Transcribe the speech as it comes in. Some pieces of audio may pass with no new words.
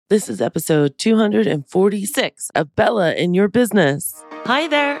This is episode 246 of Bella in Your Business. Hi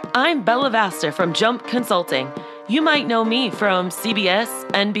there, I'm Bella Vasta from Jump Consulting. You might know me from CBS,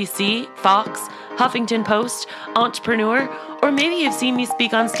 NBC, Fox, Huffington Post, Entrepreneur, or maybe you've seen me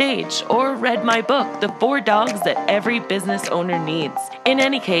speak on stage or read my book, The 4 Dogs That Every Business Owner Needs. In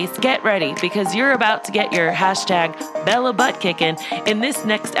any case, get ready because you're about to get your hashtag Bella butt kicking in this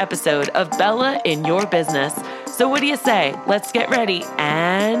next episode of Bella in Your Business. So what do you say? Let's get ready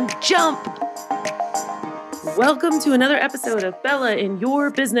and jump. Welcome to another episode of Bella in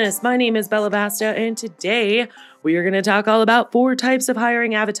Your Business. My name is Bella Vasta, and today we are going to talk all about 4 types of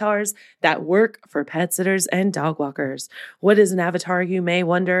hiring avatars that work for pet sitters and dog walkers. What is an avatar, you may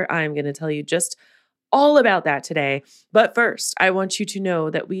wonder? I'm going to tell you just all about that today. But first, I want you to know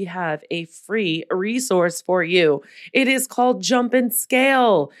that we have a free resource for you. It is called Jump and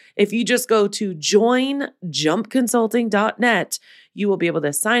Scale. If you just go to joinjumpconsulting.net, you will be able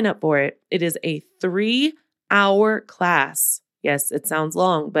to sign up for it. It is a 3-hour class. Yes, it sounds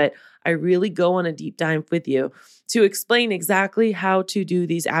long, but I really go on a deep dive with you to explain exactly how to do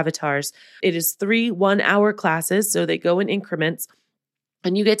these avatars. It is 3 one-hour classes, so they go in increments.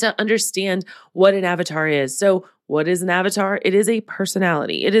 And you get to understand what an avatar is. So what is an avatar? It is a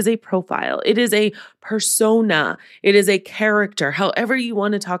personality. It is a profile. It is a persona. It is a character. However you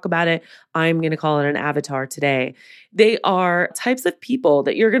want to talk about it, I'm going to call it an avatar today. They are types of people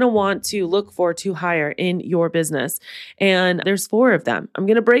that you're going to want to look for to hire in your business. And there's 4 of them. I'm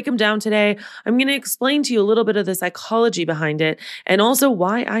going to break them down today. I'm going to explain to you a little bit of the psychology behind it and also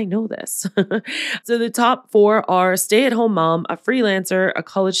why I know this. So the top 4 are a stay-at-home mom, a freelancer, a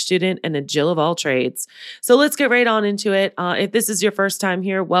college student, and a Jill of all trades. So let's get right on into it. If this is your first time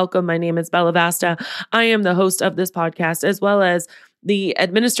here, welcome. My name is Bella Vasta. I am the host of this podcast, as well as the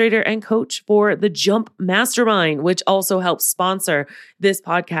administrator and coach for the Jump Mastermind, which also helps sponsor this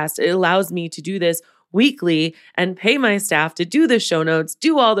podcast. It allows me to do this weekly and pay my staff to do the show notes,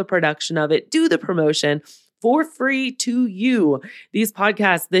 do all the production of it, do the promotion for free to you. These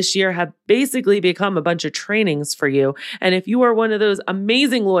podcasts this year have basically become a bunch of trainings for you. And if you are one of those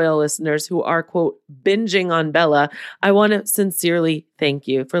amazing loyal listeners who are, quote, binging on Bella, I want to sincerely thank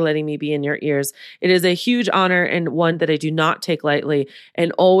you for letting me be in your ears. It is a huge honor and one that I do not take lightly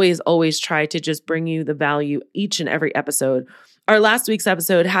and always try to just bring you the value each and every episode. Our last week's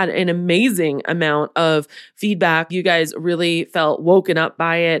episode had an amazing amount of feedback. You guys really felt woken up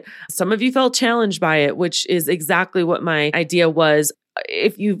by it. Some of you felt challenged by it, which is exactly what my idea was.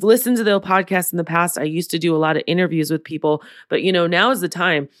 If you've listened to the podcast in the past, I used to do a lot of interviews with people, but now is the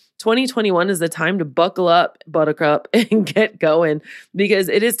time. 2021 is the time to buckle up, buttercup, and get going because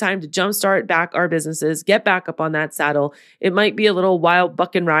it is time to jumpstart back our businesses, get back up on that saddle. It might be a little wild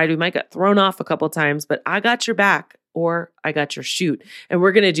buck and ride. We might get thrown off a couple times, but I got your back. Or I got your shoot, and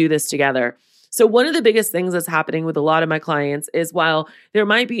we're going to do this together. So one of the biggest things that's happening with a lot of my clients is while there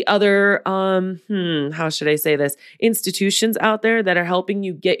might be other, how should I say this, institutions out there that are helping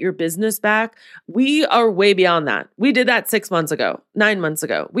you get your business back, we are way beyond that. We did that 6 months ago, 9 months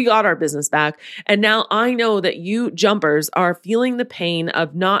ago. We got our business back. And now I know that you jumpers are feeling the pain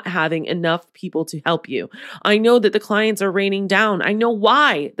of not having enough people to help you. I know that the clients are raining down. I know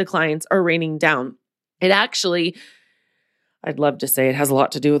why the clients are raining down. It actually, I'd love to say it has a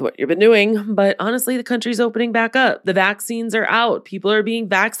lot to do with what you've been doing, but honestly, the country's opening back up. The vaccines are out. People are being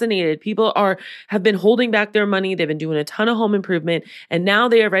vaccinated. People have been holding back their money. They've been doing a ton of home improvement, and now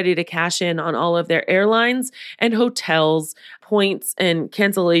they are ready to cash in on all of their airlines and hotels points and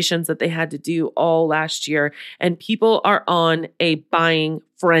cancellations that they had to do all last year. And people are on a buying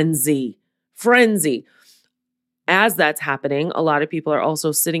frenzy. As that's happening, a lot of people are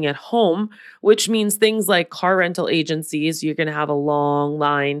also sitting at home, which means things like car rental agencies, you're going to have a long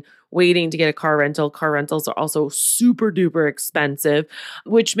line waiting to get a car rental. Car rentals are also super duper expensive,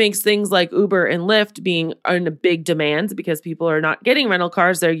 which makes things like Uber and Lyft being in a big demand because people are not getting rental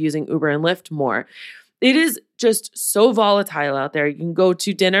cars. They're using Uber and Lyft more. It is just so volatile out there. You can go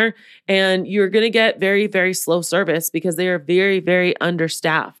to dinner and you're going to get very, very slow service because they are very, very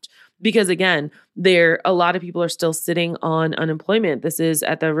understaffed. Because again, a lot of people are still sitting on unemployment. This is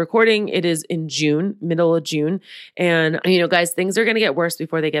at the recording. It is in June, middle of June. And, guys, things are going to get worse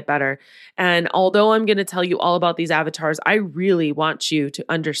before they get better. And although I'm going to tell you all about these avatars, I really want you to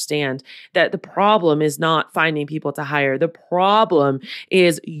understand that the problem is not finding people to hire. The problem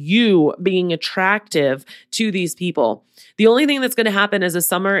is you being attractive to these people. The only thing that's going to happen as the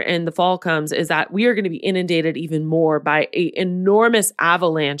summer and the fall comes is that we are going to be inundated even more by an enormous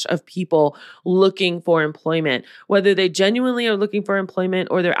avalanche of people looking for employment, whether they genuinely are looking for employment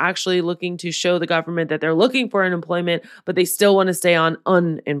or they're actually looking to show the government that they're looking for an employment, but they still want to stay on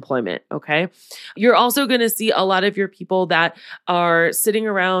unemployment. Okay. You're also going to see a lot of your people that are sitting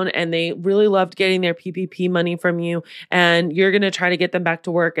around and they really loved getting their PPP money from you. And you're going to try to get them back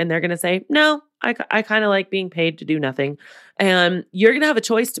to work. And they're going to say, no, I kind of like being paid to do nothing. And you're going to have a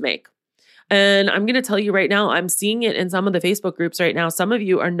choice to make. And I'm going to tell you right now, I'm seeing it in some of the Facebook groups right now. Some of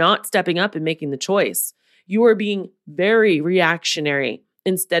you are not stepping up and making the choice. You are being very reactionary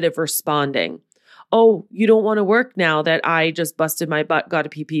instead of responding. Oh, you don't want to work now that I just busted my butt, got a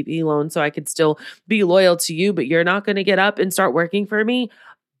PPP loan so I could still be loyal to you, but you're not going to get up and start working for me?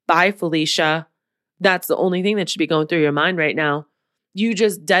 Bye, Felicia. That's the only thing that should be going through your mind right now. You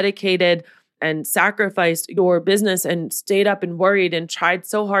just dedicated and sacrificed your business and stayed up and worried and tried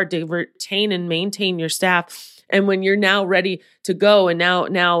so hard to retain and maintain your staff. And when you're now ready to go and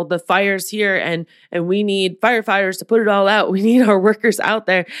now the fire's here and we need firefighters to put it all out. We need our workers out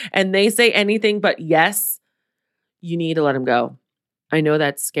there and they say anything but yes, you need to let them go. I know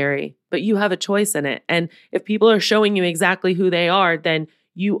that's scary, but you have a choice in it. And if people are showing you exactly who they are, then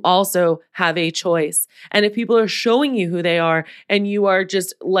you also have a choice. And if people are showing you who they are and you are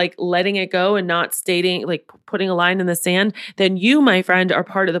just like letting it go and not stating, like putting a line in the sand, then you, my friend, are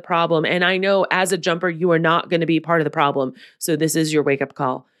part of the problem. And I know as a jumper, you are not going to be part of the problem. So this is your wake up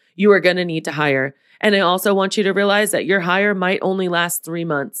call. You are going to need to hire. And I also want you to realize that your hire might only last 3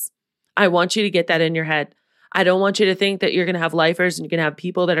 months. I want you to get that in your head. I don't want you to think that you're going to have lifers and you're going to have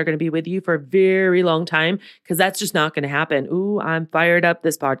people that are going to be with you for a very long time, because that's just not going to happen. Ooh, I'm fired up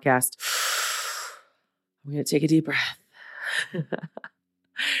this podcast. I'm going to take a deep breath.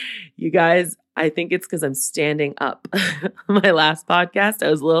 You guys, I think it's because I'm standing up. My last podcast, I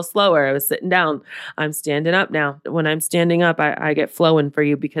was a little slower. I was sitting down. I'm standing up now. When I'm standing up, I get flowing for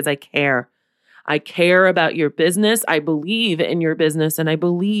you because I care. I care about your business. I believe in your business and I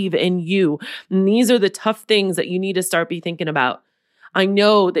believe in you. And these are the tough things that you need to start be thinking about. I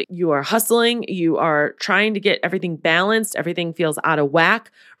know that you are hustling. You are trying to get everything balanced. Everything feels out of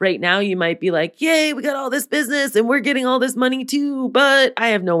whack. Right now, you might be like, yay, we got all this business and we're getting all this money too, but I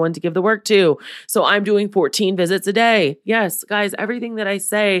have no one to give the work to. So I'm doing 14 visits a day. Yes, guys, everything that I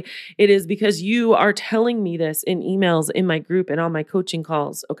say, it is because you are telling me this in emails, in my group, and on my coaching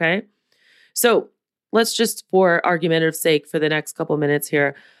calls. Okay. So let's just, for argumentative sake, for the next couple minutes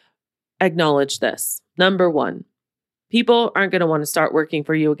here, acknowledge this. Number one, people aren't going to want to start working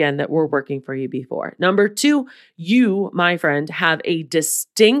for you again that were working for you before. Number two, you, my friend, have a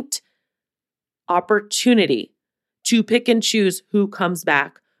distinct opportunity to pick and choose who comes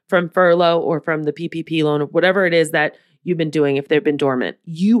back from furlough or from the PPP loan or whatever it is that you've been doing if they've been dormant.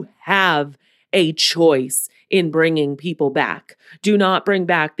 You have a choice in bringing people back. Do not bring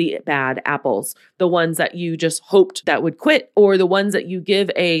back the bad apples, the ones that you just hoped that would quit, or the ones that you give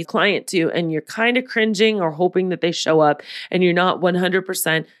a client to and you're kind of cringing or hoping that they show up and you're not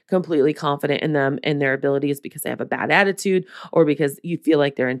 100% completely confident in them and their abilities because they have a bad attitude or because you feel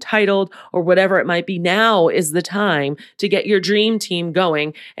like they're entitled or whatever it might be. Now is the time to get your dream team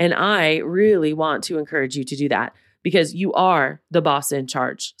going. And I really want to encourage you to do that because you are the boss in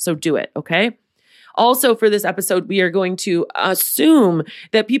charge. So do it, okay? Also, for this episode, we are going to assume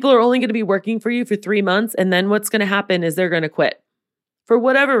that people are only going to be working for you for 3 months. And then what's going to happen is they're going to quit for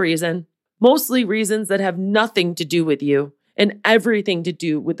whatever reason, mostly reasons that have nothing to do with you and everything to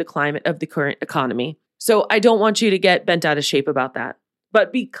do with the climate of the current economy. So I don't want you to get bent out of shape about that.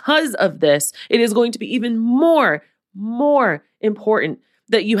 But because of this, it is going to be even more important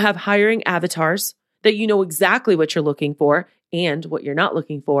that you have hiring avatars, that you know exactly what you're looking for and what you're not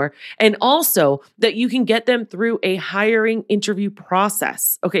looking for. And also that you can get them through a hiring interview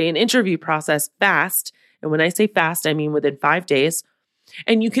process. Okay, an interview process fast. And when I say fast, I mean within 5 days.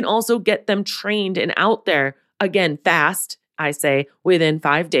 And you can also get them trained and out there, again, fast, I say, within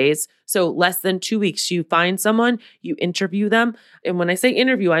 5 days. So less than 2 weeks, you find someone, you interview them. And when I say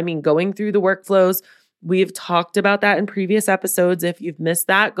interview, I mean going through the workflows. We've talked about that in previous episodes. If you've missed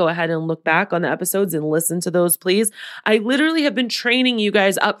that, go ahead and look back on the episodes and listen to those, please. I literally have been training you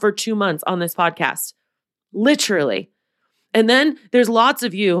guys up for 2 months on this podcast. Literally. And then there's lots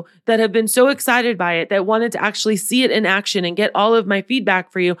of you that have been so excited by it that wanted to actually see it in action and get all of my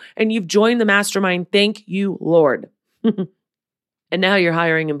feedback for you. And you've joined the mastermind. Thank you, Lord. And now you're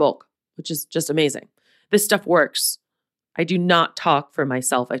hiring in bulk, which is just amazing. This stuff works. I do not talk for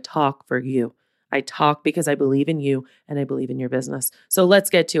myself. I talk for you. I talk because I believe in you and I believe in your business. So let's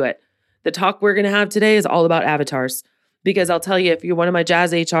get to it. The talk we're going to have today is all about avatars, because I'll tell you, if you're one of my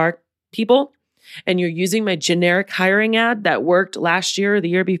Jazz HR people and you're using my generic hiring ad that worked last year or the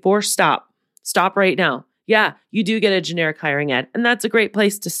year before, stop. Stop right now. Yeah, you do get a generic hiring ad, and that's a great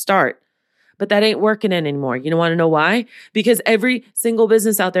place to start. But that ain't working anymore. You don't want to know why? Because every single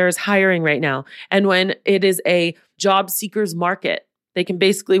business out there is hiring right now. And when it is a job seekers market, they can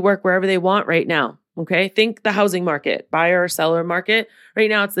basically work wherever they want right now. Okay. Think the housing market, buyer or seller market. Right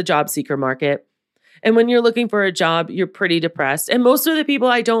now, it's the job seeker market. And when you're looking for a job, you're pretty depressed. And most of the people,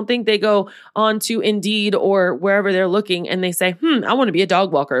 I don't think they go on to Indeed or wherever they're looking and they say, I want to be a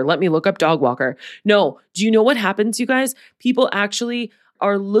dog walker. Let me look up dog walker. No. Do you know what happens, you guys? People actually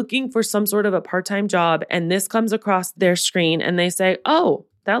are looking for some sort of a part-time job, and this comes across their screen and they say, oh,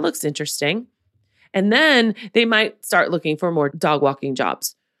 that looks interesting. And then they might start looking for more dog walking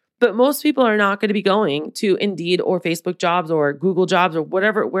jobs. But most people are not going to be going to Indeed or Facebook jobs or Google jobs or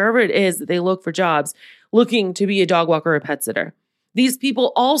whatever, wherever it is that they look for jobs, looking to be a dog walker or a pet sitter. These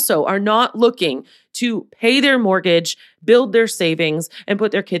people also are not looking to pay their mortgage, build their savings, and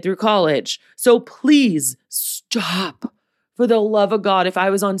put their kid through college. So please stop. For the love of God, if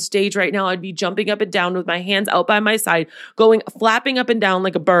I was on stage right now, I'd be jumping up and down with my hands out by my side, flapping up and down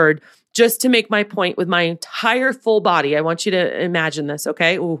like a bird, just to make my point with my entire full body. I want you to imagine this,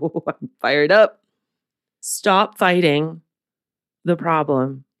 okay? Ooh, I'm fired up. Stop fighting the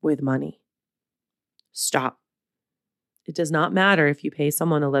problem with money. Stop. It does not matter if you pay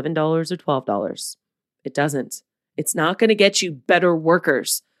someone $11 or $12. It doesn't. It's not going to get you better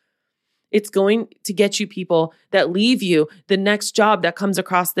workers. It's going to get you people that leave you the next job that comes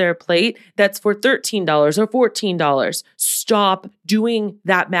across their plate that's for $13 or $14. Stop doing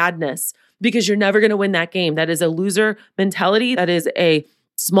that madness because you're never going to win that game. That is a loser mentality. That is a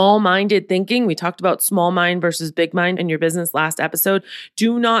small-minded thinking. We talked about small mind versus big mind in your business last episode.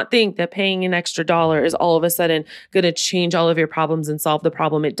 Do not think that paying an extra dollar is all of a sudden going to change all of your problems and solve the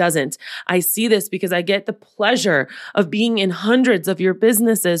problem. It doesn't. I see this because I get the pleasure of being in hundreds of your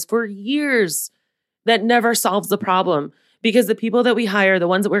businesses for years. That never solves the problem because the people that we hire, the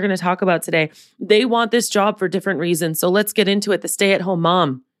ones that we're going to talk about today, they want this job for different reasons. So let's get into it. The stay-at-home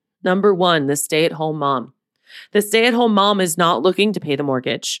mom. Number one, the stay-at-home mom. The stay-at-home mom is not looking to pay the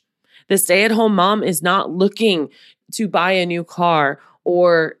mortgage. The stay-at-home mom is not looking to buy a new car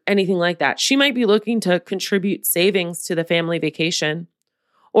or anything like that. She might be looking to contribute savings to the family vacation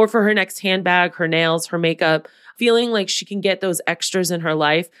or for her next handbag, her nails, her makeup, feeling like she can get those extras in her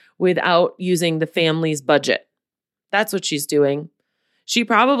life without using the family's budget. That's what she's doing. She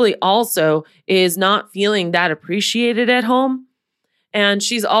probably also is not feeling that appreciated at home. And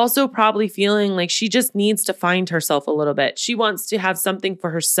she's also probably feeling like she just needs to find herself a little bit. She wants to have something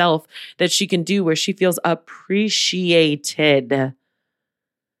for herself that she can do where she feels appreciated.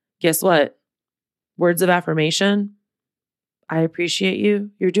 Guess what? Words of affirmation. I appreciate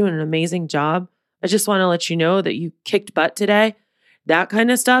you. You're doing an amazing job. I just want to let you know that you kicked butt today. That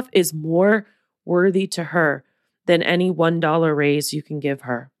kind of stuff is more worthy to her than any $1 raise you can give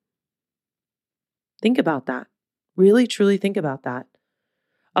her. Think about that. Really, truly think about that.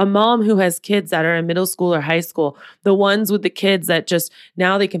 A mom who has kids that are in middle school or high school, the ones with the kids that just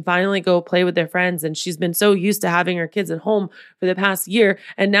now they can finally go play with their friends. And she's been so used to having her kids at home for the past year.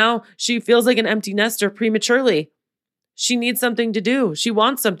 And now she feels like an empty nester prematurely. She needs something to do. She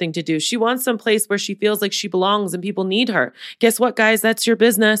wants something to do. She wants some place where she feels like she belongs and people need her. Guess what, guys? That's your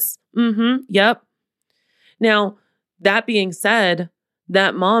business. Yep. Now, that being said,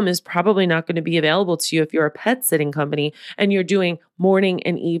 that mom is probably not going to be available to you if you're a pet sitting company and you're doing morning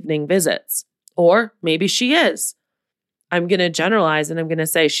and evening visits. Or maybe she is. I'm going to generalize and I'm going to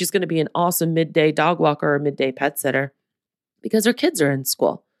say she's going to be an awesome midday dog walker or midday pet sitter because her kids are in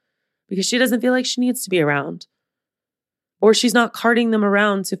school, because she doesn't feel like she needs to be around. Or she's not carting them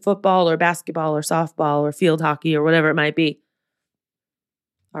around to football or basketball or softball or field hockey or whatever it might be.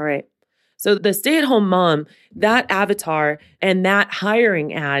 All right. So the stay-at-home mom, that avatar and that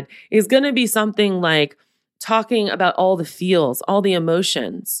hiring ad is going to be something like talking about all the feels, all the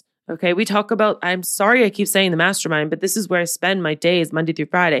emotions. Okay, we talk about, I'm sorry I keep saying the mastermind, but this is where I spend my days Monday through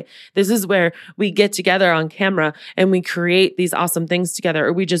Friday. This is where we get together on camera and we create these awesome things together,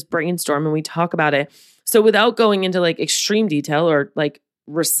 or we just brainstorm and we talk about it. So without going into like extreme detail or like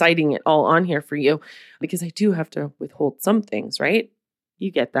reciting it all on here for you, because I do have to withhold some things, right? You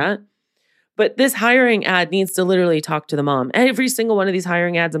get that. But this hiring ad needs to literally talk to the mom. Every single one of these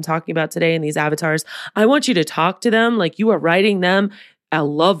hiring ads I'm talking about today and these avatars, I want you to talk to them like you are writing them a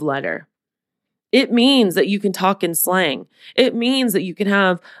love letter. It means that you can talk in slang. It means that you can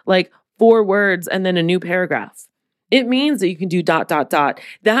have like 4 words and then a new paragraph. It means that you can do ...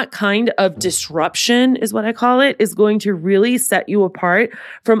 That kind of disruption is what I call it, is going to really set you apart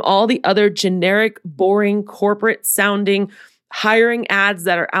from all the other generic, boring, corporate sounding hiring ads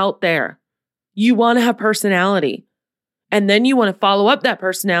that are out there. You want to have personality. And then you want to follow up that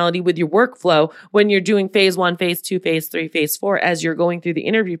personality with your workflow when you're doing phase 1, phase 2, phase 3, phase 4, as you're going through the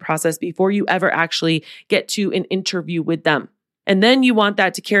interview process before you ever actually get to an interview with them. And then you want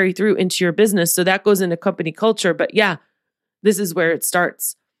that to carry through into your business. So that goes into company culture. But yeah, this is where it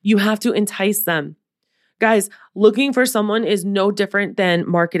starts. You have to entice them. Guys, looking for someone is no different than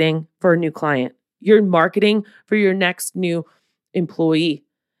marketing for a new client. You're marketing for your next new employee.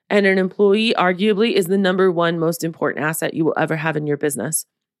 And an employee arguably is the number one most important asset you will ever have in your business.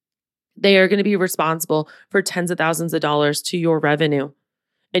 They are going to be responsible for tens of thousands of dollars to your revenue.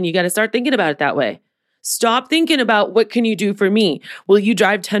 And you got to start thinking about it that way. Stop thinking about what can you do for me? Will you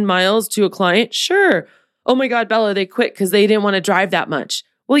drive 10 miles to a client? Sure. Oh my God, Bella, they quit because they didn't want to drive that much.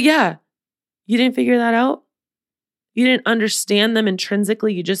 Well, yeah. You didn't figure that out? You didn't understand them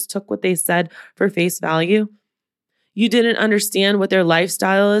intrinsically. You just took what they said for face value. You didn't understand what their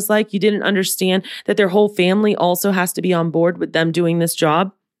lifestyle is like. You didn't understand that their whole family also has to be on board with them doing this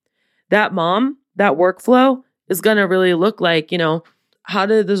job. That mom, that workflow is going to really look like, how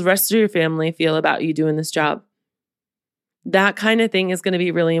did the rest of your family feel about you doing this job? That kind of thing is going to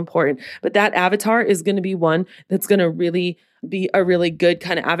be really important. But that avatar is going to be one that's going to really be a really good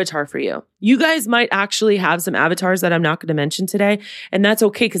kind of avatar for you. You guys might actually have some avatars that I'm not going to mention today. And that's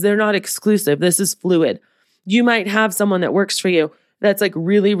okay because they're not exclusive. This is fluid. You might have someone that works for you that's like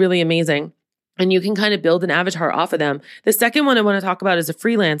really, really amazing. And you can kind of build an avatar off of them. The second one I want to talk about is a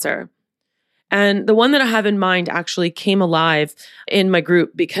freelancer. And the one that I have in mind actually came alive in my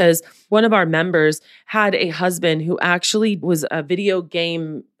group because one of our members had a husband who actually was a video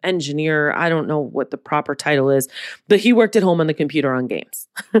game engineer. I don't know what the proper title is, but he worked at home on the computer on games.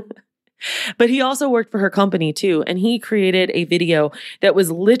 But he also worked for her company too. And he created a video that was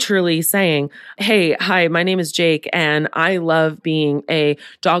literally saying, hey, hi, my name is Jake. And I love being a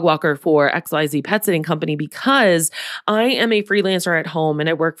dog walker for XYZ Pet Sitting Company because I am a freelancer at home and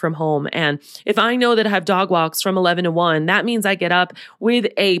I work from home. And if I know that I have dog walks from 11 to 1, that means I get up with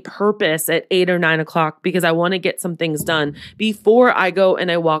a purpose at 8 or 9 o'clock because I want to get some things done before I go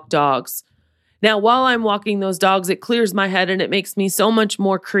and I walk dogs. Now, while I'm walking those dogs, it clears my head and it makes me so much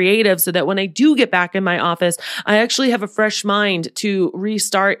more creative so that when I do get back in my office, I actually have a fresh mind to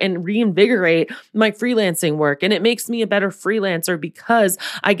restart and reinvigorate my freelancing work. And it makes me a better freelancer because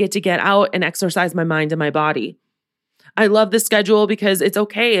I get to get out and exercise my mind and my body. I love the schedule because it's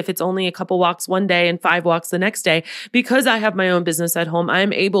okay if it's only a couple walks one day and 5 walks the next day. Because I have my own business at home,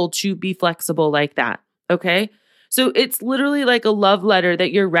 I'm able to be flexible like that. Okay? So it's literally like a love letter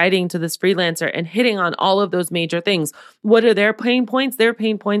that you're writing to this freelancer and hitting on all of those major things. What are their pain points? Their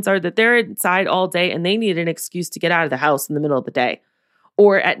pain points are that they're inside all day and they need an excuse to get out of the house in the middle of the day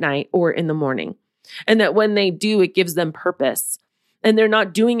or at night or in the morning. And that when they do, it gives them purpose. And they're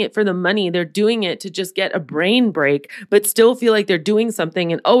not doing it for the money. They're doing it to just get a brain break, but still feel like they're doing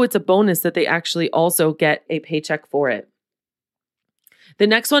something. And it's a bonus that they actually also get a paycheck for it. The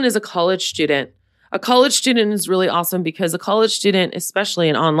next one is a college student. A college student is really awesome because a college student, especially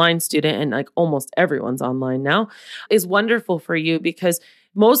an online student, and like almost everyone's online now, is wonderful for you because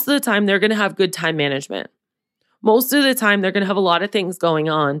most of the time they're going to have good time management. Most of the time they're going to have a lot of things going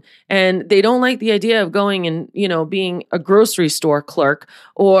on and they don't like the idea of going and, being a grocery store clerk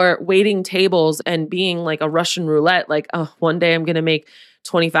or waiting tables and being like a Russian roulette. Like, one day I'm going to make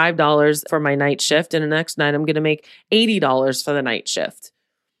 $25 for my night shift and the next night I'm going to make $80 for the night shift.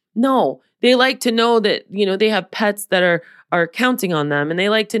 No. They like to know that, they have pets that are counting on them and they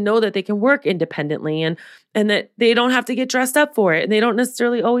like to know that they can work independently and that they don't have to get dressed up for it and they don't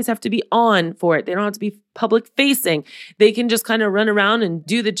necessarily always have to be on for it. They don't have to be public facing. They can just kind of run around and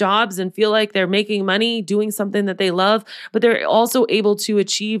do the jobs and feel like they're making money doing something that they love, but they're also able to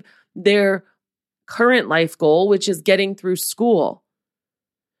achieve their current life goal, which is getting through school.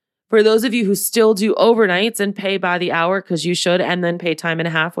 For those of you who still do overnights and pay by the hour, because you should, and then pay time and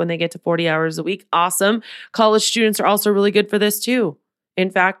a half when they get to 40 hours a week, awesome. College students are also really good for this too. In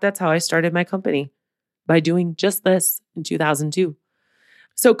fact, that's how I started my company, by doing just this in 2002.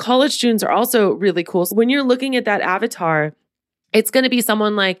 So college students are also really cool. So when you're looking at that avatar, it's going to be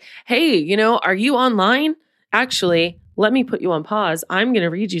someone like, hey, are you online? Actually, let me put you on pause. I'm going to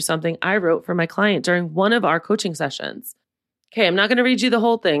read you something I wrote for my client during one of our coaching sessions. Okay, I'm not going to read you the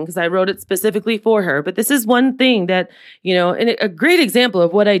whole thing because I wrote it specifically for her, but this is one thing that, and a great example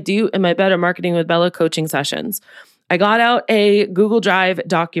of what I do in my Better Marketing with Bella coaching sessions. I got out a Google Drive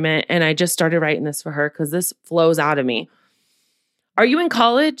document and I just started writing this for her because this flows out of me. Are you in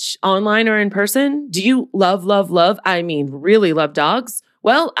college, online or in person? Do you love, really love dogs?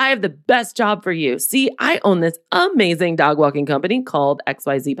 Well, I have the best job for you. See, I own this amazing dog walking company called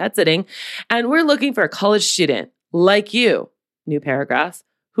XYZ Pet Sitting, and we're looking for a college student like you, new paragraph,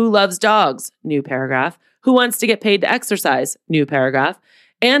 who loves dogs, new paragraph, who wants to get paid to exercise, new paragraph,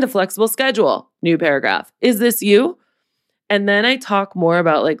 and a flexible schedule, new paragraph. Is this you? And then I talk more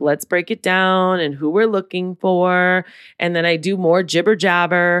about like, let's break it down and who we're looking for. And then I do more jibber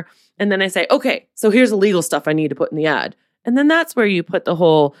jabber. And then I say, okay, so here's the legal stuff I need to put in the ad. And then that's where you put the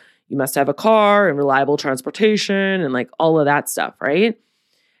whole, you must have a car and reliable transportation and like all of that stuff, right?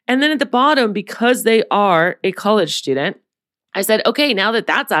 And then at the bottom, because they are a college student, I said, okay, now that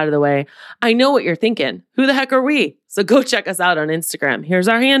that's out of the way, I know what you're thinking. Who the heck are we? So go check us out on Instagram. Here's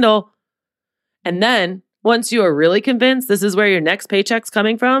our handle. And then once you are really convinced this is where your next paycheck's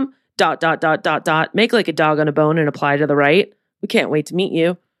coming from, ... make like a dog on a bone and apply to the right. We can't wait to meet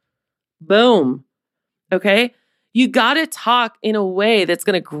you. Boom. Okay? You got to talk in a way that's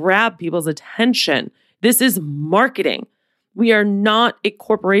going to grab people's attention. This is marketing. We are not a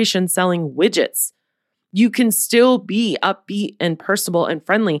corporation selling widgets. You can still be upbeat and personable and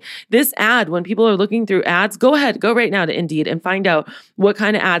friendly. This ad, when people are looking through ads, go right now to Indeed and find out what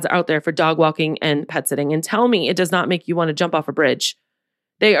kind of ads are out there for dog walking and pet sitting. And tell me it does not make you want to jump off a bridge.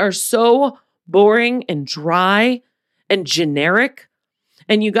 They are so boring and dry and generic.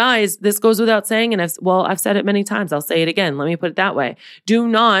 And you guys, this goes without saying, and I've said it many times. I'll say it again. Let me put it that way. Do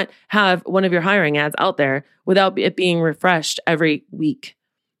not have one of your hiring ads out there without it being refreshed every week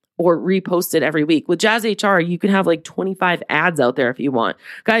or reposted every week. With Jazz HR, you can have like 25 ads out there if you want.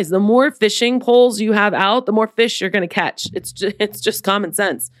 Guys, the more fishing poles you have out, the more fish you're going to catch. It's just common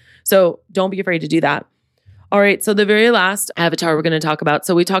sense. So don't be afraid to do that. All right, so the very last avatar we're going to talk about.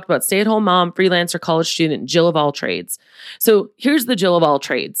 So we talked about stay-at-home mom, freelancer, college student, Jill of all trades. So here's the Jill of all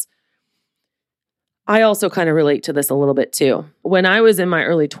trades. I also kind of relate to this a little bit too. When I was in my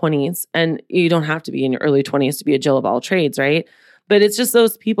early 20s, and you don't have to be in your early 20s to be a Jill of all trades, right? But it's just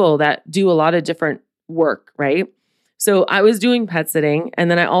those people that do a lot of different work, right? So I was doing pet sitting,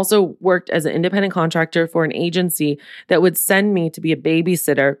 and then I also worked as an independent contractor for an agency that would send me to be a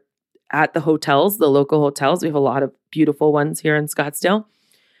babysitter at the hotels, the local hotels. We have a lot of beautiful ones here in Scottsdale.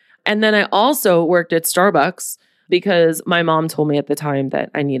 And then I also worked at Starbucks because my mom told me at the time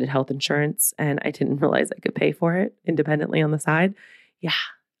that I needed health insurance and I didn't realize I could pay for it independently on the side. Yeah,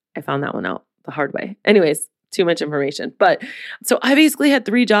 I found that one out the hard way. Anyways, too much information. But so I basically had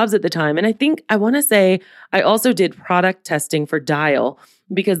 3 jobs at the time. And I want to say I also did product testing for Dial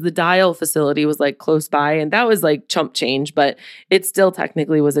because the Dial facility was like close by and that was like chump change, but it still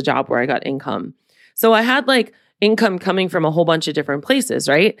technically was a job where I got income. So I had like income coming from a whole bunch of different places,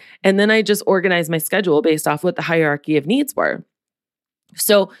 right? And then I just organized my schedule based off what the hierarchy of needs were.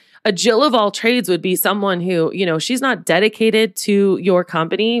 So a Jill of all trades would be someone who, she's not dedicated to your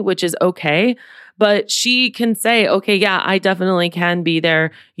company, which is okay. But she can say, okay, yeah, I definitely can be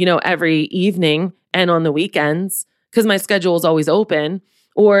there, every evening and on the weekends because my schedule is always open.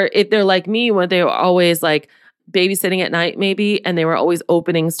 Or if they're like me, when they were always like babysitting at night maybe, and they were always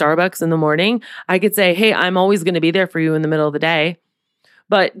opening Starbucks in the morning, I could say, hey, I'm always going to be there for you in the middle of the day.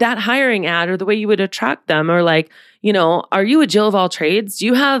 But that hiring ad or the way you would attract them or like, are you a Jill of all trades? Do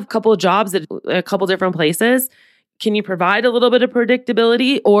you have a couple of jobs at a couple different places? Can you provide a little bit of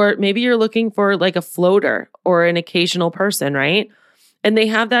predictability? Or maybe you're looking for like a floater or an occasional person, right? And they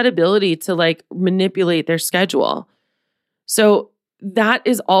have that ability to like manipulate their schedule. So that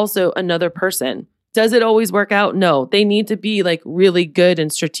is also another person. Does it always work out? No, they need to be like really good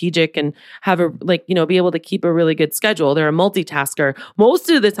and strategic and have be able to keep a really good schedule. They're a multitasker. Most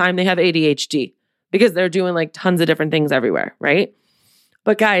of the time they have ADHD because they're doing like tons of different things everywhere, right?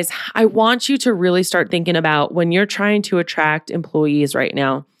 But guys, I want you to really start thinking about when you're trying to attract employees right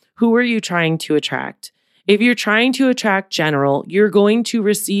now, who are you trying to attract? If you're trying to attract general, you're going to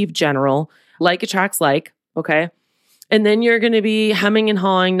receive general, like attracts like, okay? And then you're going to be hemming and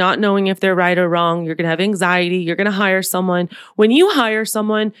hawing, not knowing if they're right or wrong. You're going to have anxiety. You're going to hire someone. When you hire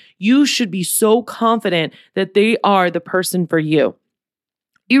someone, you should be so confident that they are the person for you.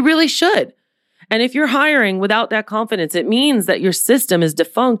 You really should. And if you're hiring without that confidence, it means that your system is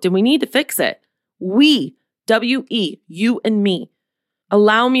defunct and we need to fix it. We, W-E, you and me.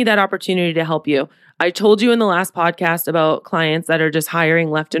 Allow me that opportunity to help you. I told you in the last podcast about clients that are just hiring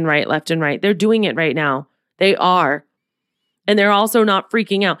left and right. They're doing it right now. They are. And they're also not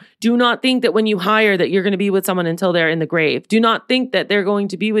freaking out. Do not think that when you hire that you're going to be with someone until they're in the grave. Do not think that they're going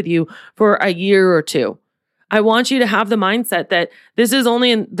to be with you for a year or two. I want you to have the mindset that this is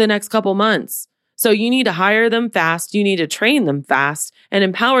only in the next couple months. So you need to hire them fast. You need to train them fast and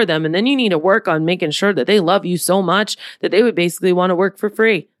empower them. And then you need to work on making sure that they love you so much that they would basically want to work for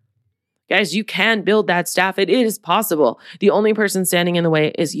free. Guys, you can build that staff. It is possible. The only person standing in the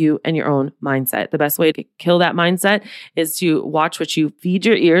way is you and your own mindset. The best way to kill that mindset is to watch what you feed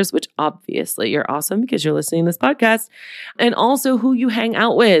your ears, which obviously you're awesome because you're listening to this podcast, and also who you hang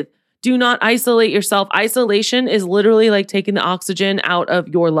out with. Do not isolate yourself. Isolation is literally like taking the oxygen out of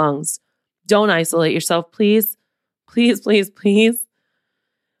your lungs. Don't isolate yourself, please. Please, please, please.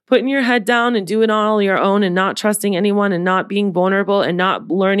 Putting your head down and doing it all on your own and not trusting anyone and not being vulnerable and not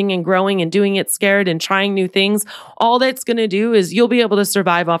learning and growing and doing it scared and trying new things, all that's going to do is you'll be able to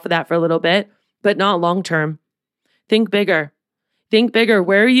survive off of that for a little bit, but not long term. Think bigger. Think bigger.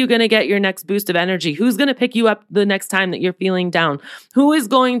 Where are you going to get your next boost of energy? Who's going to pick you up the next time that you're feeling down? Who is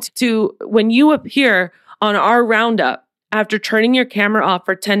going to, when you appear on our roundup, after turning your camera off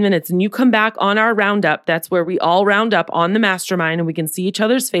for 10 minutes and you come back on our roundup, that's where we all round up on the mastermind and we can see each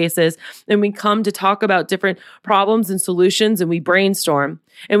other's faces and we come to talk about different problems and solutions and we brainstorm.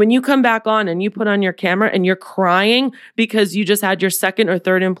 And when you come back on and you put on your camera and you're crying because you just had your second or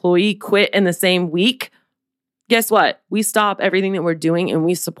third employee quit in the same week, guess what? We stop everything that we're doing and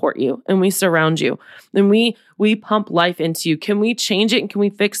we support you and we surround you and we pump life into you. Can we change it and can we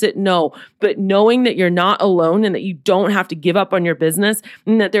fix it? No. But knowing that you're not alone and that you don't have to give up on your business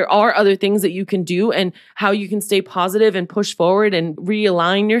and that there are other things that you can do and how you can stay positive and push forward and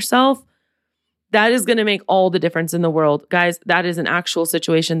realign yourself, that is going to make all the difference in the world. Guys, that is an actual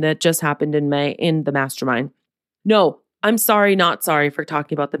situation that just happened in May in the mastermind. No. I'm sorry, not sorry for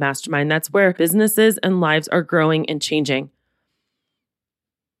talking about the mastermind. That's where businesses and lives are growing and changing.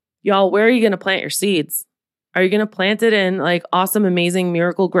 Y'all, where are you going to plant your seeds? Are you going to plant it in like awesome, amazing,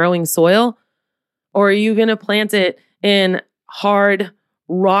 miracle growing soil? Or are you going to plant it in hard,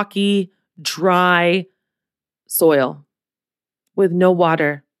 rocky, dry soil with no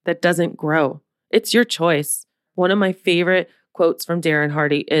water that doesn't grow? It's your choice. One of my favorite quotes from Darren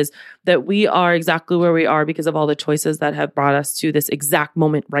Hardy is that we are exactly where we are because of all the choices that have brought us to this exact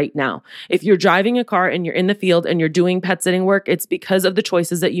moment right now. If you're driving a car and you're in the field and you're doing pet sitting work, it's because of the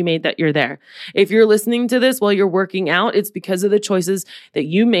choices that you made that you're there. If you're listening to this while you're working out, it's because of the choices that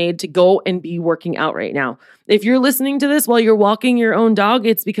you made to go and be working out right now. If you're listening to this while you're walking your own dog,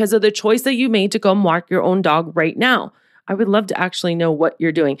 it's because of the choice that you made to go and walk your own dog right now. I would love to actually know what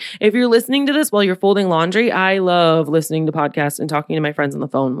you're doing. If you're listening to this while you're folding laundry, I love listening to podcasts and talking to my friends on the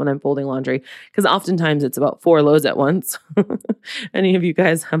phone when I'm folding laundry, because oftentimes it's about 4 loads at once. Any of you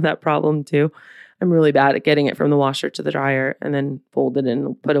guys have that problem too? I'm really bad at getting it from the washer to the dryer and then fold it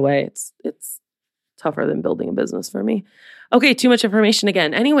and put away. It's tougher than building a business for me. Okay, too much information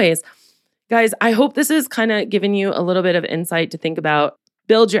again. Anyways, guys, I hope this is kind of giving you a little bit of insight to think about.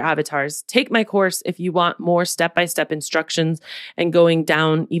 Build your avatars. Take my course if you want more step-by-step instructions and going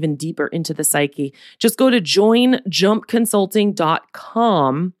down even deeper into the psyche. Just go to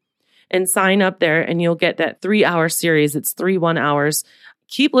joinjumpconsulting.com and sign up there and you'll get that 3-hour series. It's 3 1 hours.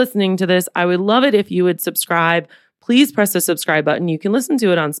 Keep listening to this. I would love it if you would subscribe. Please press the subscribe button. You can listen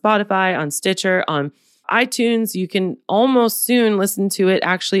to it on Spotify, on Stitcher, on iTunes. You can almost soon listen to it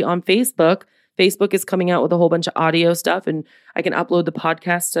actually on Facebook. Facebook is coming out with a whole bunch of audio stuff and I can upload the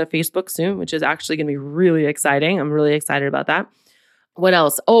podcast to Facebook soon, which is actually going to be really exciting. I'm really excited about that. What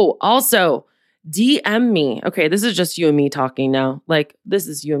else? Oh, also DM me. Okay, this is just you and me talking now. Like this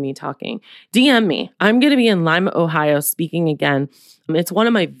is you and me talking. DM me. I'm going to be in Lima, Ohio speaking again. It's one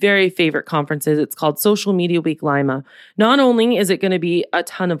of my very favorite conferences. It's called Social Media Week Lima. Not only is it going to be a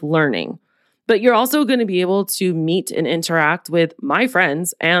ton of learning, but you're also going to be able to meet and interact with my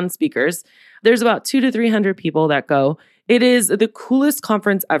friends and speakers. There's about 200 to 300 people that go. It is the coolest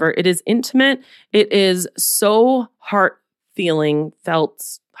conference ever. It is intimate. It is so heartfelt.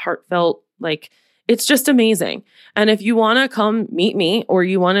 Like it's just amazing. And if you want to come meet me or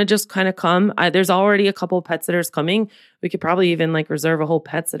you want to just kind of come, there's already a couple of pet sitters coming. We could probably even like reserve a whole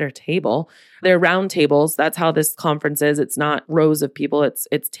pet sitter table. They're round tables. That's how this conference is. It's not rows of people.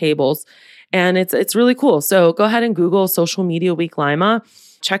 It's tables. And it's really cool. So go ahead and Google Social Media Week Lima.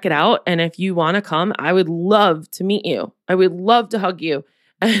 Check it out. And if you want to come, I would love to meet you. I would love to hug you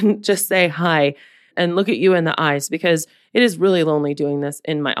and just say hi and look at you in the eyes, because it is really lonely doing this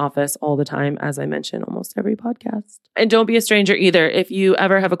in my office all the time, as I mention almost every podcast. And don't be a stranger either. If you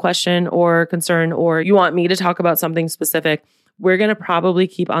ever have a question or concern, or you want me to talk about something specific, we're going to probably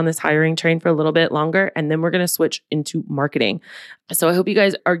keep on this hiring train for a little bit longer, and then we're going to switch into marketing. So I hope you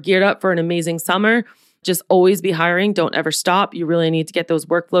guys are geared up for an amazing summer. Just always be hiring. Don't ever stop. You really need to get those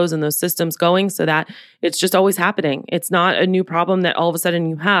workflows and those systems going so that it's just always happening. It's not a new problem that all of a sudden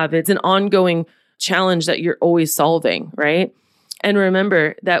you have. It's an ongoing challenge that you're always solving, right? And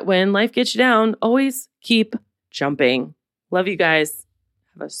remember that when life gets you down, always keep jumping. Love you guys.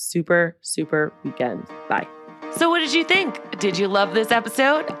 Have a super, super weekend. Bye. So what did you think? Did you love this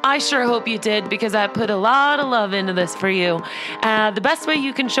episode? I sure hope you did, because I put a lot of love into this for you. The best way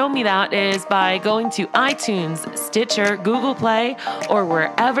you can show me that is by going to iTunes, Stitcher, Google Play, or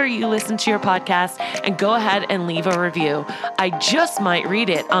wherever you listen to your podcast, and go ahead and leave a review. I just might read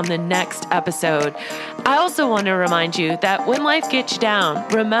it on the next episode. I also want to remind you that when life gets you down,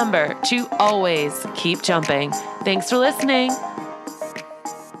 remember to always keep jumping. Thanks for listening.